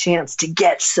have a chance to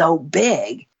get so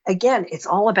big. Again, it's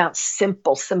all about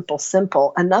simple, simple,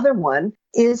 simple. Another one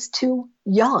is to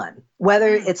yawn, whether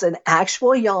it's an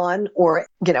actual yawn or,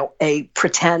 a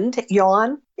pretend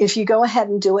yawn. If you go ahead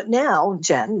and do it now,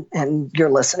 Jen and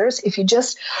your listeners, if you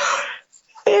just,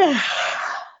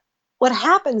 what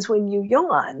happens when you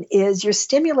yawn is you're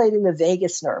stimulating the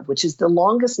vagus nerve, which is the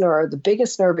longest nerve, the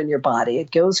biggest nerve in your body.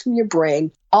 It goes from your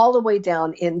brain all the way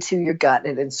down into your gut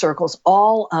and it encircles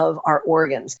all of our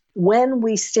organs. When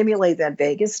we stimulate that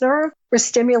vagus nerve, we're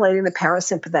stimulating the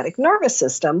parasympathetic nervous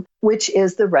system, which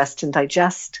is the rest and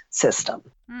digest system.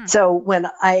 So when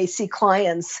I see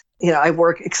clients, I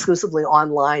work exclusively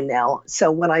online now.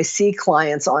 So when I see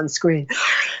clients on screen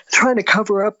trying to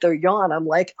cover up their yawn, I'm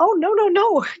like, oh,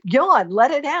 no, yawn,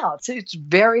 let it out. So it's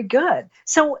very good.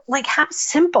 So how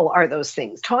simple are those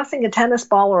things? Tossing a tennis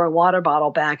ball or a water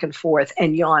bottle back and forth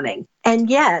and yawning. And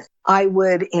yet I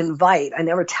would invite, I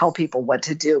never tell people what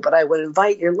to do, but I would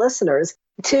invite your listeners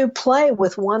to play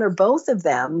with one or both of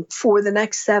them for the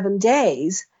next 7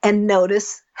 days and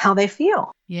notice how they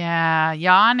feel. Yeah,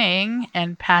 yawning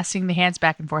and passing the hands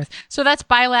back and forth. So that's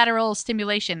bilateral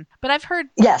stimulation. But I've heard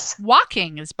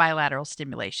walking is bilateral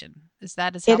stimulation. Is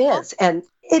that as helpful? It is. And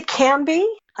it can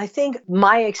be. I think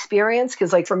my experience,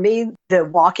 because for me, the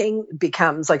walking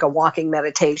becomes like a walking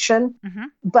meditation.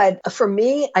 But for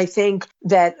me, I think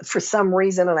that for some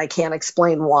reason, and I can't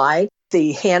explain why,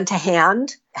 the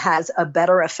hand-to-hand has a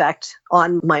better effect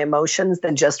on my emotions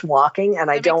than just walking.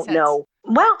 And I don't know.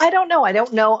 Well, I don't know.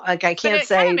 I can't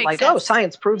say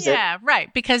science proves it. Yeah,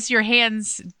 right. Because your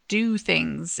hands do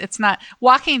things. It's not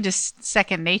walking just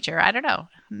second nature. I don't know.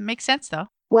 Makes sense though.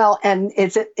 Well, and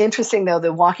it's interesting though,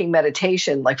 the walking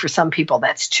meditation, for some people,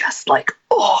 that's just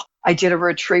I did a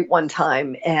retreat one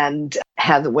time and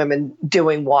had the women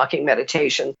doing walking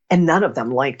meditation and none of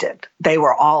them liked it. They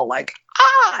were all like,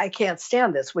 I can't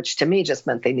stand this, which to me just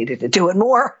meant they needed to do it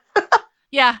more.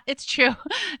 Yeah, it's true.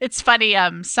 It's funny.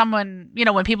 Someone,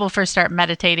 when people first start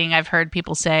meditating, I've heard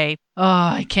people say, oh,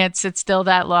 I can't sit still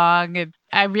that long. And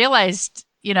I realized,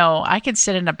 I can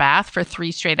sit in a bath for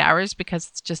 3 straight hours because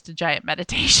it's just a giant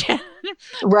meditation.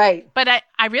 Right. But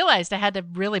I realized I had to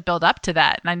really build up to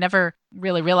that. And I never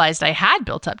really realized I had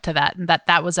built up to that and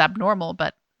that was abnormal.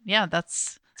 But yeah,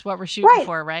 that's what we're shooting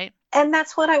for, right? And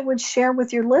that's what I would share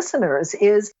with your listeners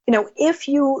is, if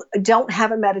you don't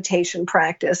have a meditation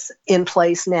practice in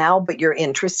place now, but you're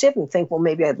interested and think, well,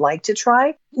 maybe I'd like to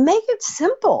try, make it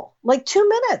simple, 2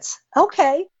 minutes.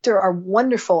 Okay. There are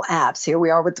wonderful apps. Here we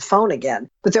are with the phone again,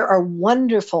 but there are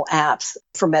wonderful apps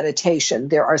for meditation.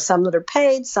 There are some that are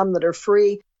paid, some that are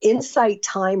free. Insight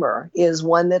Timer is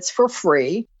one that's for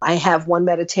free. I have one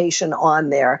meditation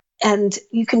on there. And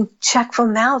you can check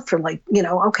from out for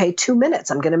 2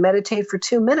 minutes. I'm going to meditate for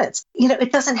 2 minutes.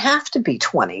 It doesn't have to be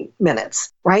 20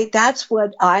 minutes, right? That's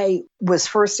what I was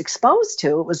first exposed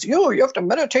to. It was, you have to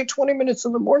meditate 20 minutes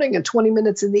in the morning and 20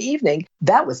 minutes in the evening.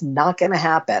 That was not going to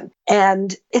happen.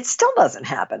 And it still doesn't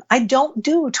happen. I don't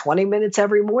do 20 minutes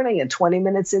every morning and 20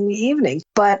 minutes in the evening,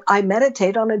 but I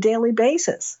meditate on a daily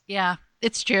basis. Yeah,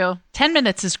 it's true. 10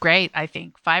 minutes is great, I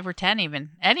think. 5 or 10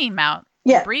 even. Any amount.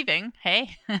 Yeah. Breathing.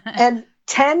 Hey. And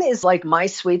 10 is my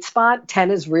sweet spot. 10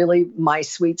 is really my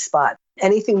sweet spot.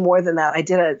 Anything more than that, I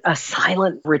did a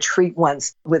silent retreat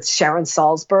once with Sharon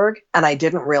Salzberg, and I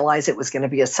didn't realize it was going to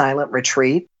be a silent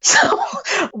retreat. So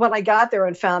when I got there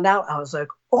and found out, I was like,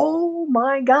 oh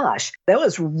my gosh, that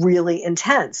was really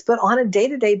intense. But on a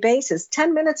day-to-day basis,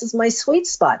 10 minutes is my sweet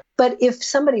spot. But if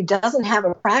somebody doesn't have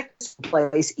a practice in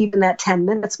place, even that 10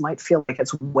 minutes might feel like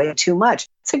it's way too much.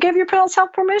 So give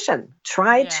yourself permission.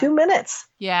 Try 2 minutes.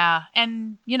 Yeah.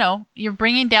 And, you're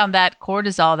bringing down that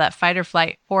cortisol, that fight or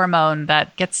flight hormone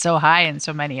that gets so high in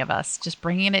so many of us, just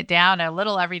bringing it down a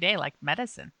little every day like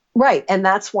medicine. Right. And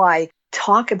that's why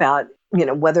talk about,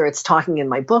 whether it's talking in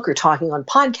my book or talking on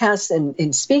podcasts and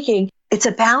in speaking, it's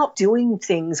about doing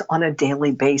things on a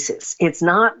daily basis. It's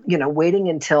not, waiting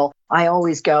until I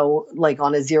always go like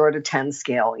on a 0 to 10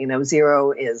 scale.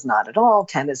 0 is not at all,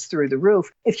 10 is through the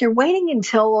roof. If you're waiting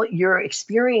until you're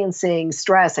experiencing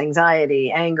stress,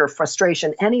 anxiety, anger,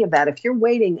 frustration, any of that, if you're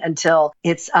waiting until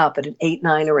it's up at an 8,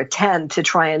 9, or a 10 to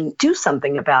try and do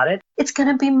something about it, it's going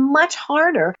to be much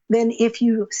harder than if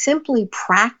you simply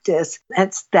practice.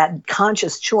 That's that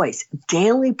conscious choice,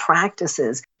 daily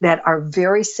practices that are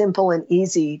very simple and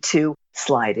easy to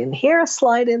slide in here,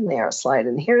 slide in there, slide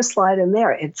in here, slide in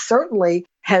there. It certainly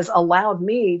has allowed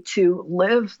me to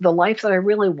live the life that I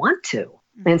really want to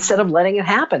instead of letting it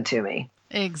happen to me.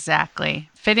 Exactly.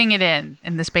 Fitting it in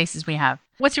the spaces we have.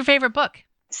 What's your favorite book?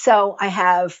 So I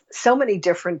have so many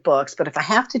different books, but if I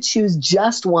have to choose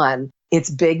just one, it's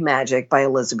Big Magic by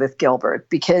Elizabeth Gilbert,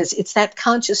 because it's that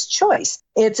conscious choice.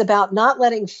 It's about not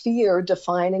letting fear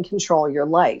define and control your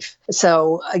life.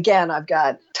 So again, I've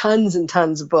got tons and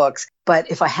tons of books,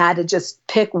 but if I had to just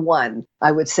pick one,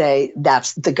 I would say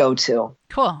that's the go-to.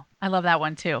 Cool. I love that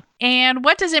one too. And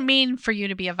what does it mean for you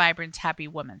to be a vibrant, happy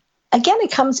woman? Again,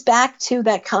 it comes back to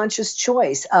that conscious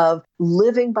choice of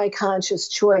living by conscious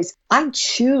choice. I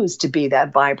choose to be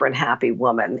that vibrant, happy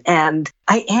woman. And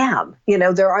I am.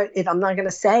 I'm not going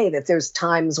to say that there's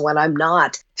times when I'm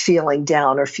not feeling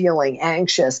down or feeling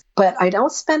anxious, but I don't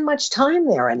spend much time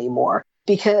there anymore.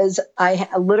 Because I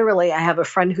have a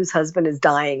friend whose husband is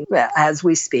dying as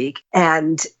we speak.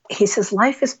 And he says,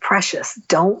 life is precious.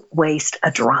 Don't waste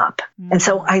a drop. And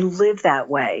so I live that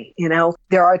way.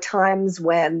 There are times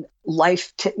when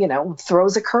life,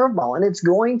 throws a curveball, and it's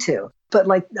going to. But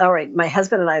all right, my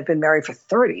husband and I have been married for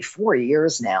 34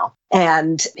 years now,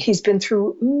 and he's been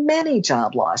through many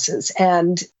job losses.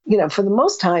 And, for the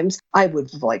most times I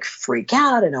would freak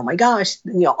out and, oh my gosh,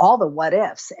 all the what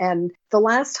ifs. And the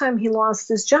last time he lost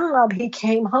his job, he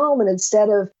came home, and instead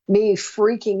of me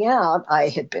freaking out, I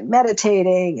had been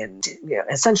meditating and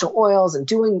essential oils and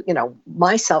doing,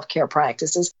 my self-care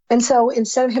practices. And so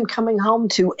instead of him coming home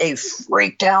to a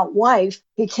freaked out wife,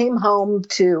 he came home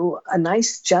to a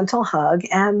nice, gentle hug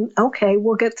and, okay,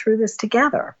 we'll get through this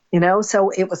together. So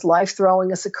it was life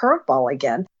throwing us a curveball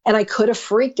again. And I could have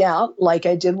freaked out like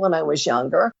I did when I was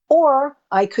younger, or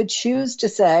I could choose to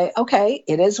say, okay,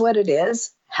 it is what it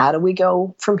is. How do we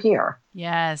go from here?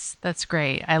 Yes, that's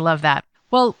great. I love that.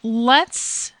 Well,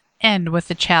 let's end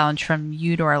with a challenge from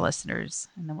you to our listeners,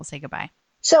 and then we'll say goodbye.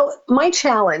 So my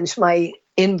challenge, my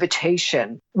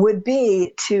invitation would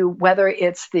be to, whether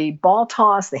it's the ball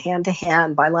toss, the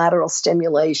hand-to-hand bilateral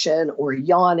stimulation, or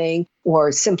yawning,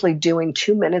 or simply doing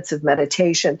 2 minutes of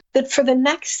meditation, that for the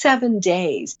next 7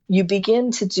 days, you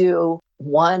begin to do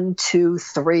 1, 2,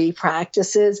 3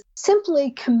 practices,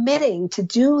 simply committing to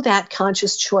do that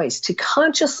conscious choice, to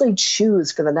consciously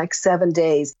choose for the next 7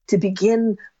 days to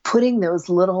begin putting those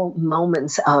little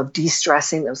moments of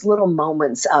de-stressing, those little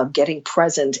moments of getting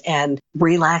present and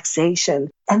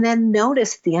relaxation. And then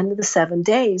notice at the end of the 7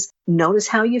 days, notice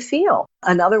how you feel.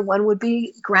 Another one would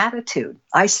be gratitude.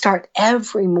 I start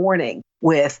every morning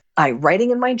with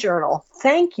writing in my journal,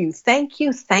 thank you, thank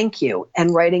you, thank you,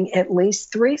 and writing at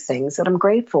least 3 things that I'm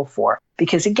grateful for.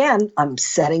 Because again, I'm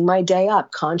setting my day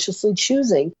up, consciously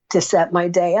choosing to set my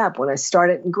day up. When I start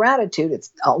it in gratitude,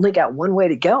 it's only got one way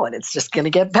to go, and it's just going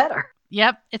to get better.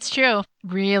 Yep, it's true.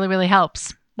 Really, really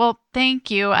helps. Well,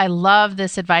 thank you. I love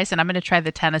this advice, and I'm going to try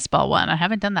the tennis ball one. I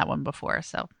haven't done that one before,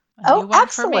 so. Oh,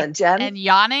 excellent, Jen. And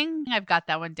yawning, I've got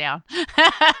that one down.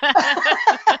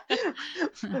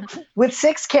 With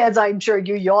 6 kids, I'm sure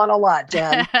you yawn a lot,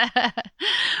 Jen.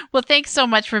 Well, thanks so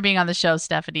much for being on the show,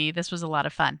 Stephanie. This was a lot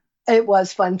of fun. It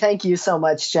was fun. Thank you so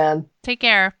much, Jen. Take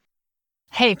care.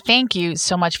 Hey, thank you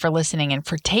so much for listening and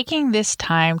for taking this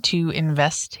time to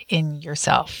invest in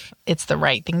yourself. It's the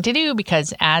right thing to do,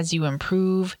 because as you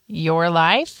improve your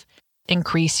life,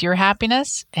 increase your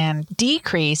happiness, and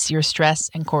decrease your stress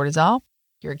and cortisol,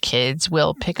 your kids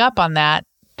will pick up on that.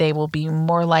 They will be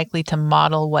more likely to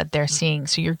model what they're seeing.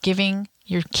 So you're giving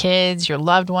your kids, your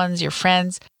loved ones, your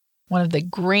friends, one of the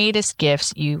greatest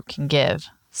gifts you can give.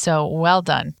 So well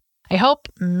done. I hope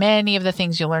many of the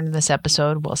things you learned in this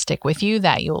episode will stick with you,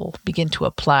 that you'll begin to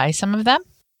apply some of them.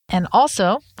 And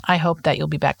also, I hope that you'll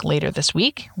be back later this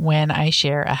week when I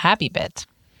share a happy bit.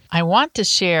 I want to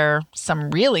share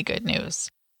some really good news.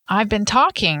 I've been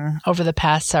talking over the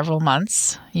past several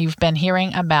months. You've been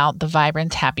hearing about the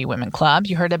Vibrant Happy Women Club.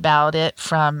 You heard about it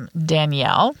from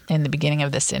Danielle in the beginning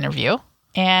of this interview.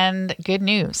 And good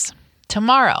news.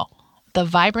 Tomorrow, the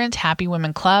Vibrant Happy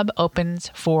Women Club opens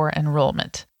for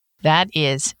enrollment. That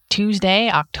is Tuesday,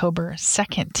 October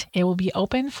 2nd. It will be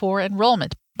open for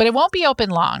enrollment, but it won't be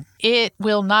open long. It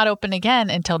will not open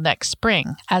again until next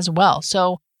spring as well.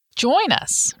 So Join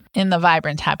us in the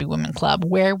Vibrant Happy Women Club,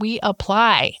 where we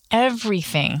apply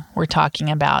everything we're talking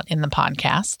about in the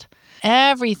podcast,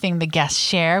 everything the guests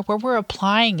share, where we're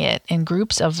applying it in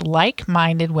groups of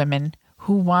like-minded women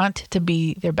who want to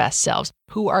be their best selves,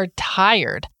 who are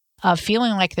tired of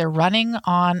feeling like they're running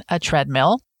on a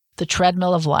treadmill, the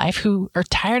treadmill of life, who are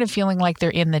tired of feeling like they're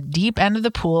in the deep end of the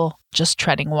pool, just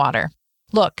treading water.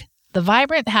 Look, the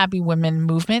Vibrant Happy Women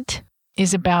movement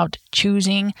is about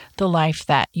choosing the life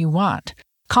that you want.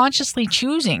 Consciously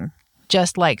choosing,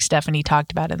 just like Stephanie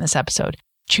talked about in this episode,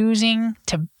 choosing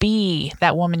to be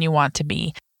that woman you want to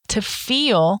be, to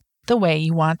feel the way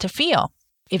you want to feel.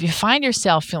 If you find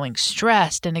yourself feeling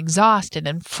stressed and exhausted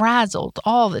and frazzled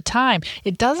all the time,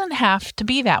 it doesn't have to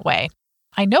be that way.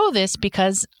 I know this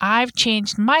because I've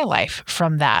changed my life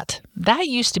from that. That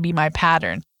used to be my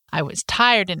pattern. I was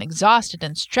tired and exhausted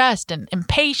and stressed and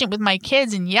impatient with my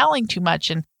kids and yelling too much.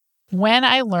 And when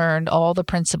I learned all the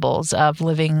principles of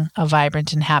living a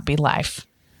vibrant and happy life,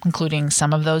 including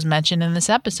some of those mentioned in this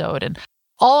episode and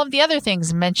all of the other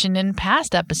things mentioned in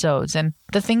past episodes and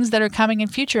the things that are coming in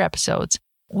future episodes,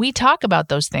 we talk about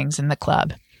those things in the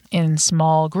club in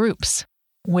small groups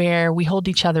where we hold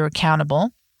each other accountable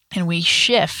and we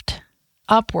shift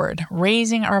upward,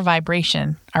 raising our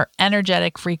vibration, our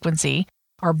energetic frequency,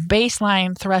 our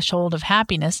baseline threshold of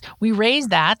happiness. We raise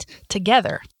that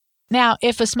together. Now,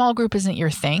 if a small group isn't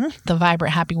your thing, the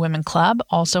Vibrant Happy Women Club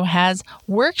also has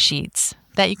worksheets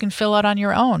that you can fill out on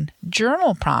your own,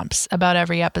 journal prompts about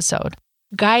every episode,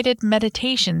 guided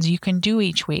meditations you can do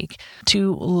each week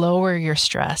to lower your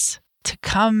stress, to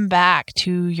come back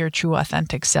to your true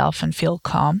authentic self and feel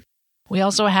calm. We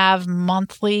also have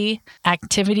monthly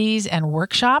activities and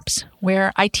workshops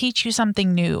where I teach you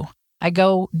something new. I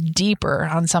go deeper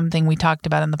on something we talked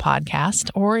about in the podcast,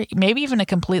 or maybe even a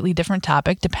completely different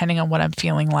topic, depending on what I'm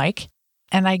feeling like.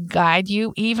 And I guide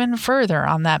you even further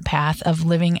on that path of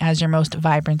living as your most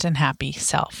vibrant and happy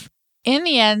self. In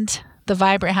the end, the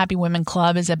Vibrant Happy Women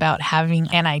Club is about having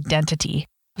an identity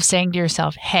of saying to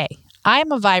yourself, hey,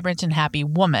 I'm a vibrant and happy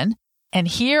woman, and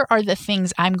here are the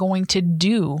things I'm going to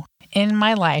do in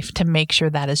my life to make sure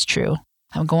that is true.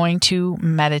 I'm going to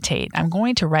meditate. I'm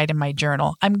going to write in my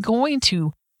journal. I'm going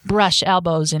to brush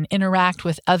elbows and interact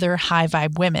with other high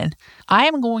vibe women. I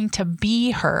am going to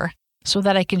be her so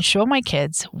that I can show my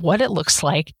kids what it looks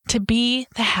like to be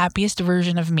the happiest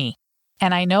version of me.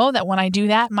 And I know that when I do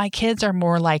that, my kids are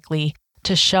more likely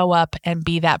to show up and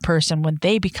be that person when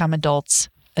they become adults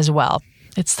as well.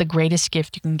 It's the greatest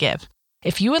gift you can give.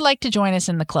 If you would like to join us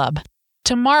in the club,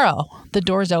 tomorrow the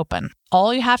doors open.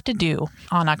 All you have to do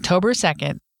on October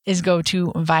 2nd is go to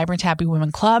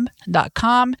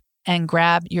vibranthappywomenclub.com and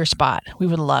grab your spot. We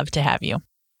would love to have you.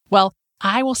 Well,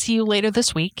 I will see you later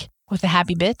this week with a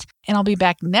happy bit, and I'll be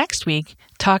back next week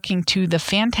talking to the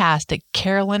fantastic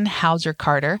Carolyn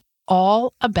Hauser-Carter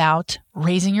all about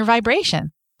raising your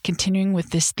vibration, continuing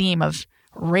with this theme of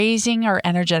raising our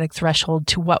energetic threshold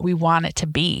to what we want it to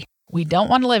be. We don't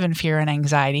want to live in fear and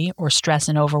anxiety or stress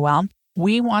and overwhelm.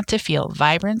 We want to feel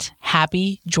vibrant,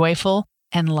 happy, joyful,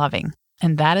 and loving.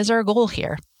 And that is our goal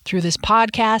here through this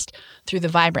podcast, through the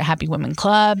Vibrant Happy Women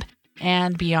Club,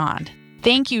 and beyond.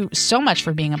 Thank you so much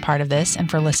for being a part of this and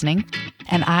for listening.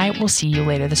 And I will see you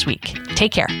later this week.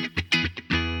 Take care.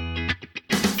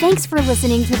 Thanks for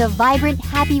listening to the Vibrant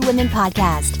Happy Women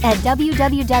podcast at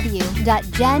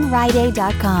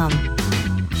www.jenriday.com.